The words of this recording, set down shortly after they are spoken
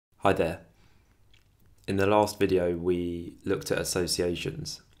Hi there. In the last video we looked at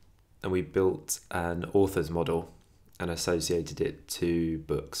associations and we built an authors model and associated it to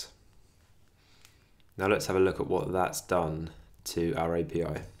books. Now let's have a look at what that's done to our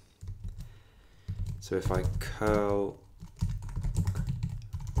API. So if I curl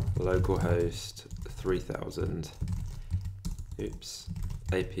localhost 3000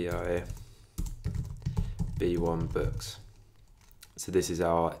 API b1 books. So this is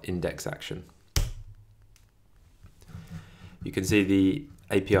our index action. You can see the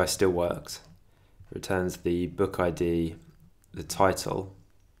API still works. It returns the book ID, the title,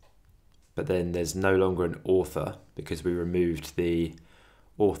 but then there's no longer an author because we removed the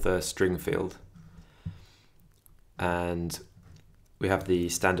author string field. And we have the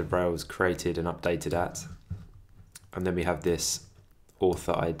standard Rails created and updated at, and then we have this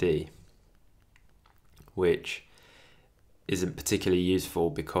author ID, which isn't particularly useful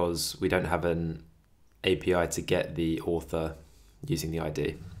because we don't have an API to get the author using the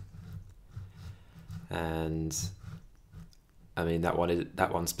ID. And I mean that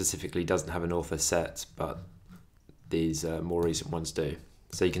one specifically doesn't have an author set, but these more recent ones do.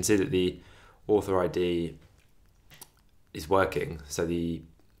 So you can see that the author ID is working, so the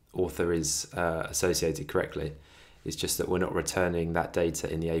author is associated correctly. It's just that we're not returning that data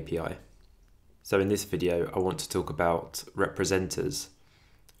in the API. So in this video, I want to talk about representers,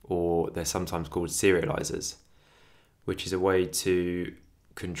 or they're sometimes called serializers, which is a way to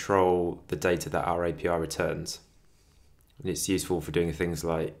control the data that our API returns. And it's useful for doing things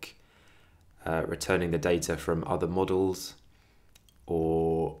like returning the data from other models,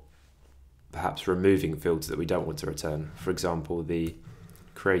 or perhaps removing fields that we don't want to return. For example, the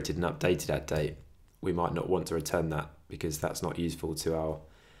created and updated at date, we might not want to return that because that's not useful to our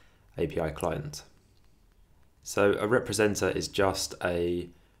API client. So a representer is just a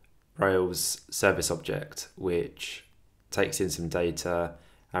Rails service object which takes in some data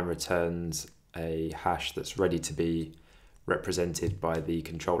and returns a hash that's ready to be represented by the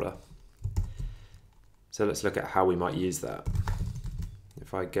controller. So let's look at how we might use that.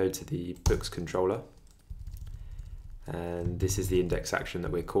 If I go to the books controller, and this is the index action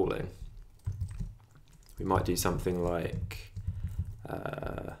that we're calling, we might do something like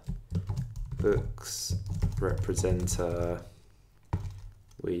books representer,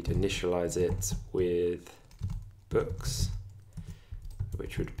 we'd initialize it with books,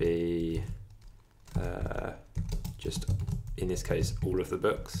 which would be just, in this case, all of the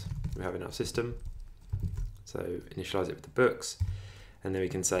books we have in our system. So initialize it with the books, and then we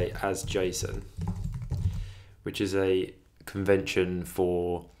can say as JSON, which is a convention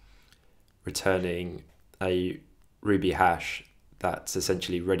for returning a Ruby hash that's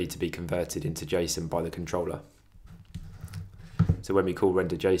essentially ready to be converted into JSON by the controller. So when we call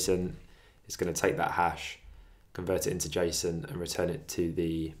render JSON, it's going to take that hash, convert it into JSON, and return it to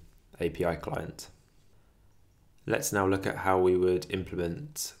the API client. Let's now look at how we would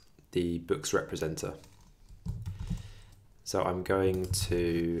implement the books representer. So I'm going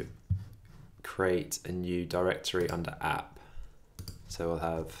to create a new directory under app. So we'll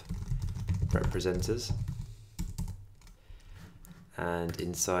have representers, and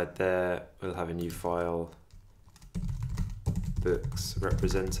inside there we'll have a new file, books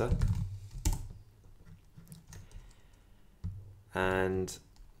representer, and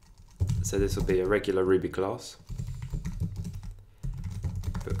so this will be a regular Ruby class,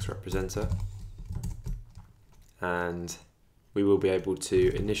 books representer, and we will be able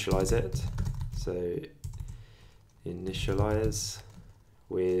to initialize it. So initialize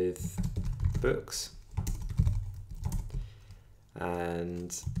with books,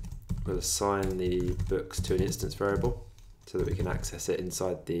 and we'll assign the books to an instance variable so that we can access it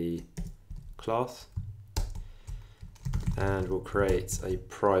inside the class, and we'll create a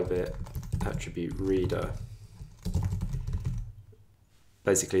private attribute reader.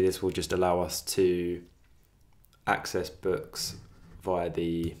 Basically this will just allow us to access books via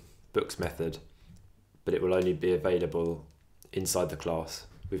the books method, but it will only be available inside the class.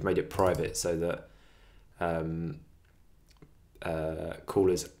 We've made it private so that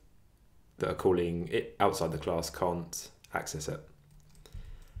callers that are calling it outside the class can't access it.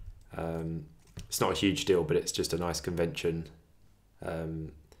 It's not a huge deal, but it's just a nice convention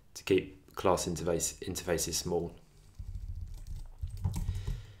to keep class interfaces small.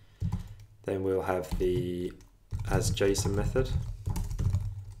 Then we'll have the as JSON method,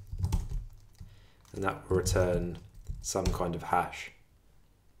 and that will return some kind of hash.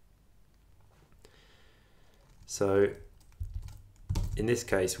 So in this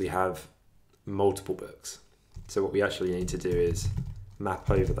case we have multiple books. So what we actually need to do is map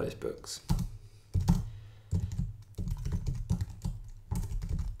over those books.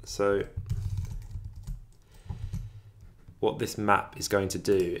 So what this map is going to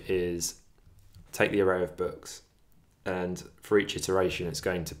do is take the array of books, and for each iteration it's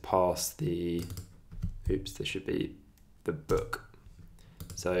going to pass the, oops, there should be the book.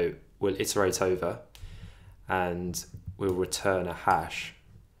 So we'll iterate over and we'll return a hash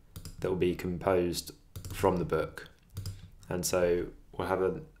that will be composed from the book. And so we'll have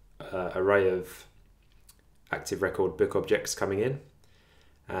an array of active record book objects coming in,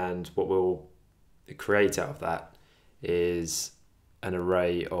 and what we'll create out of that is an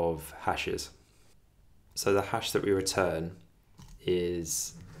array of hashes. So the hash that we return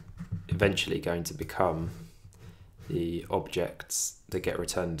is eventually going to become the objects that get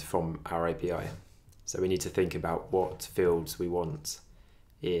returned from our API. So we need to think about what fields we want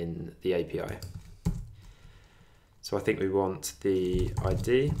in the API. So I think we want the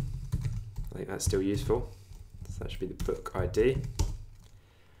ID. I think that's still useful. So that should be the book ID.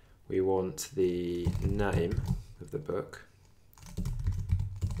 We want the name of the book.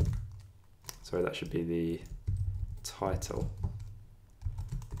 Sorry, that should be the title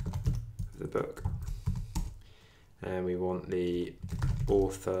of the book. And we want the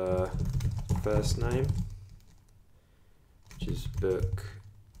author first name, which is book.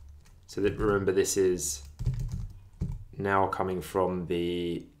 So that, remember, this is now coming from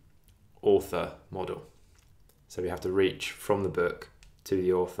the author model. So we have to reach from the book to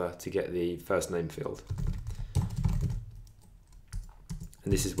the author to get the first name field.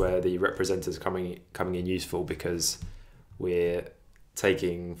 And this is where the representers coming in useful, because we're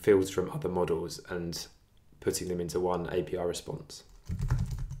taking fields from other models and putting them into one API response.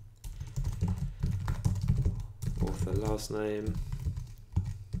 Author last name.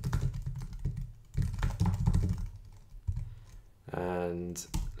 And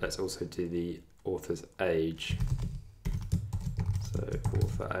let's also do the author's age. So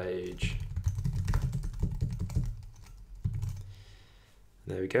author age.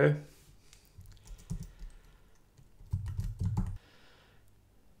 There we go.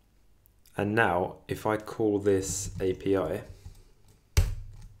 And now if I call this API,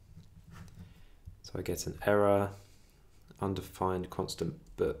 so I get an error, undefined constant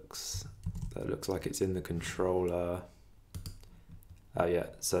books. That looks like it's in the controller. Oh yeah,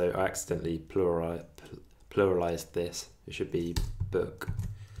 so I accidentally pluralized this. It should be book.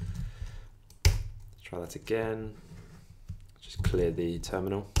 Let's try that again. Just clear the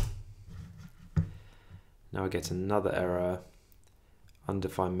terminal. Now I get another error.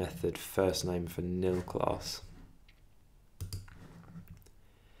 Undefined method first name for nil class.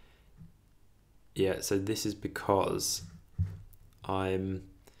 Yeah, so this is because I'm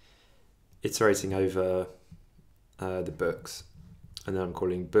iterating over the books, and then I'm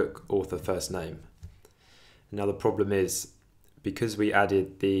calling book author first name. Now the problem is, because we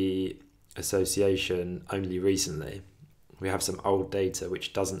added the association only recently, we have some old data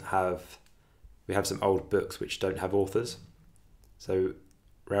which doesn't have, we have some old books which don't have authors. So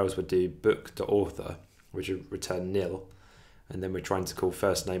Rails would do book.author, which would return nil, and then we're trying to call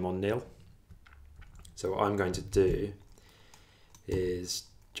first name on nil. So what I'm going to do is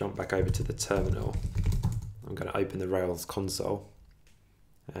jump back over to the terminal. I'm going to open the Rails console,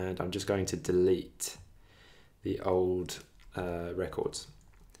 and I'm just going to delete the old records.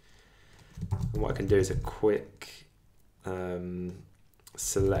 And what I can do is a quick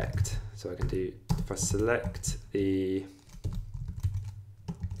select. So I can do, if I select the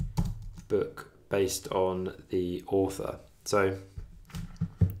book based on the author. So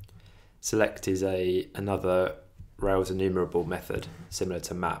select is another Rails enumerable method similar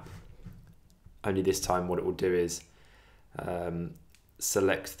to map. Only this time what it will do is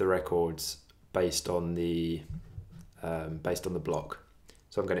select the records based on the block.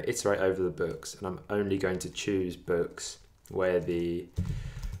 So I'm going to iterate over the books, and I'm only going to choose books where the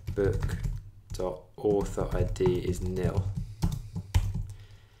book.author ID is nil.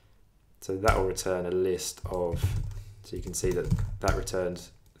 So that will return a list of, so you can see that that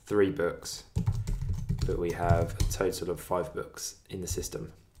returns 3 books, but we have a total of 5 books in the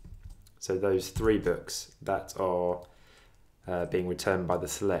system. So those 3 books that are being returned by the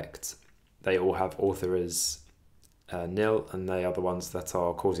select, they all have author as nil, and they are the ones that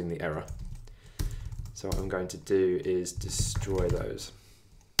are causing the error. So what I'm going to do is destroy those.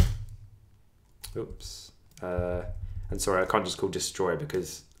 Oops. And sorry, I can't just call destroy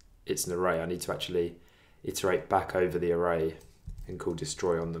because it's an array. I need to actually iterate back over the array and call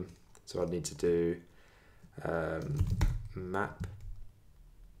destroy on them. So I need to do map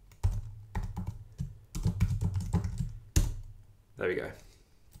There we go.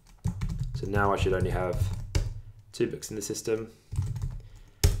 So now I should only have 2 books in the system.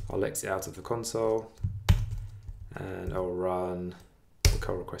 I'll exit out of the console and I'll run the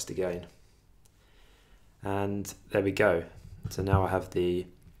call request again. And there we go. So now I have the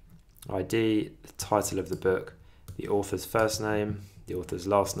ID, the title of the book, the author's first name, the author's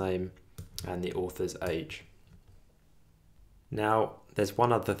last name, and the author's age. Now, there's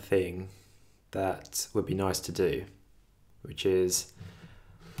one other thing that would be nice to do, which is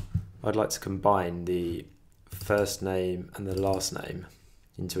I'd like to combine the first name and the last name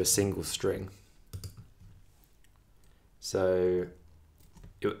into a single string. So,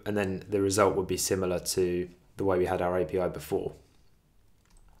 and then the result would be similar to the way we had our API before.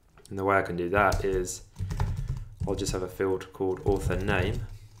 And the way I can do that is I'll just have a field called author name,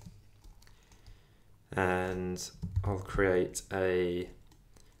 and I'll create a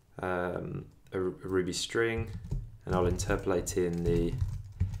Ruby string, and I'll interpolate in the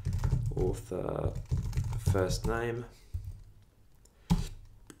author first name,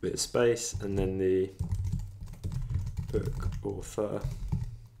 bit of space, and then the book author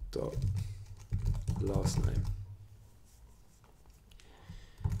dot last name.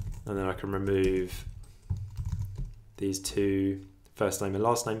 And then I can remove these 2 first name and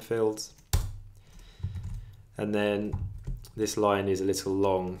last name fields. And then this line is a little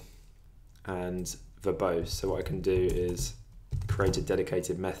long and verbose, so what I can do is create a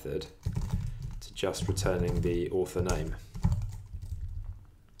dedicated method to just returning the author name.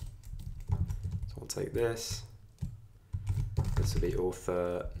 So I'll take this will be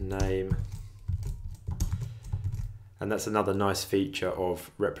author name, and that's another nice feature of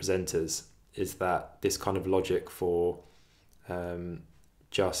representers, is that this kind of logic for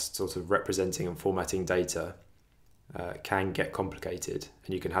just sort of representing and formatting data can get complicated,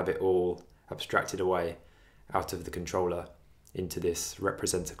 and you can have it all abstracted away out of the controller into this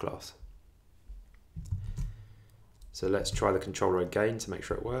representer class. So let's try the controller again to make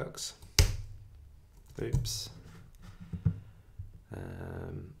sure it works. Oops.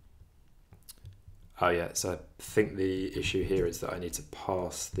 Oh yeah, so I think the issue here is that I need to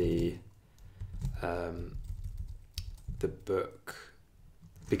pass the book,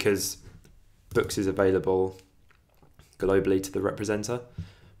 because books is available globally to the representer,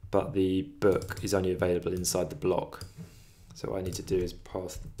 but the book is only available inside the block. So what I need to do is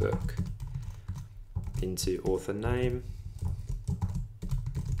pass the book into author name.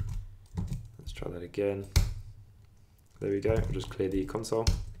 Let's try that again. There we go, I'll just clear the console.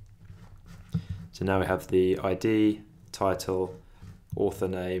 So now we have the ID, title, author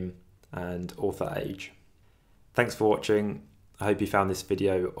name, and author age. Thanks for watching. I hope you found this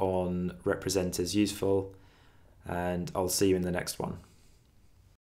video on representers useful, and I'll see you in the next one.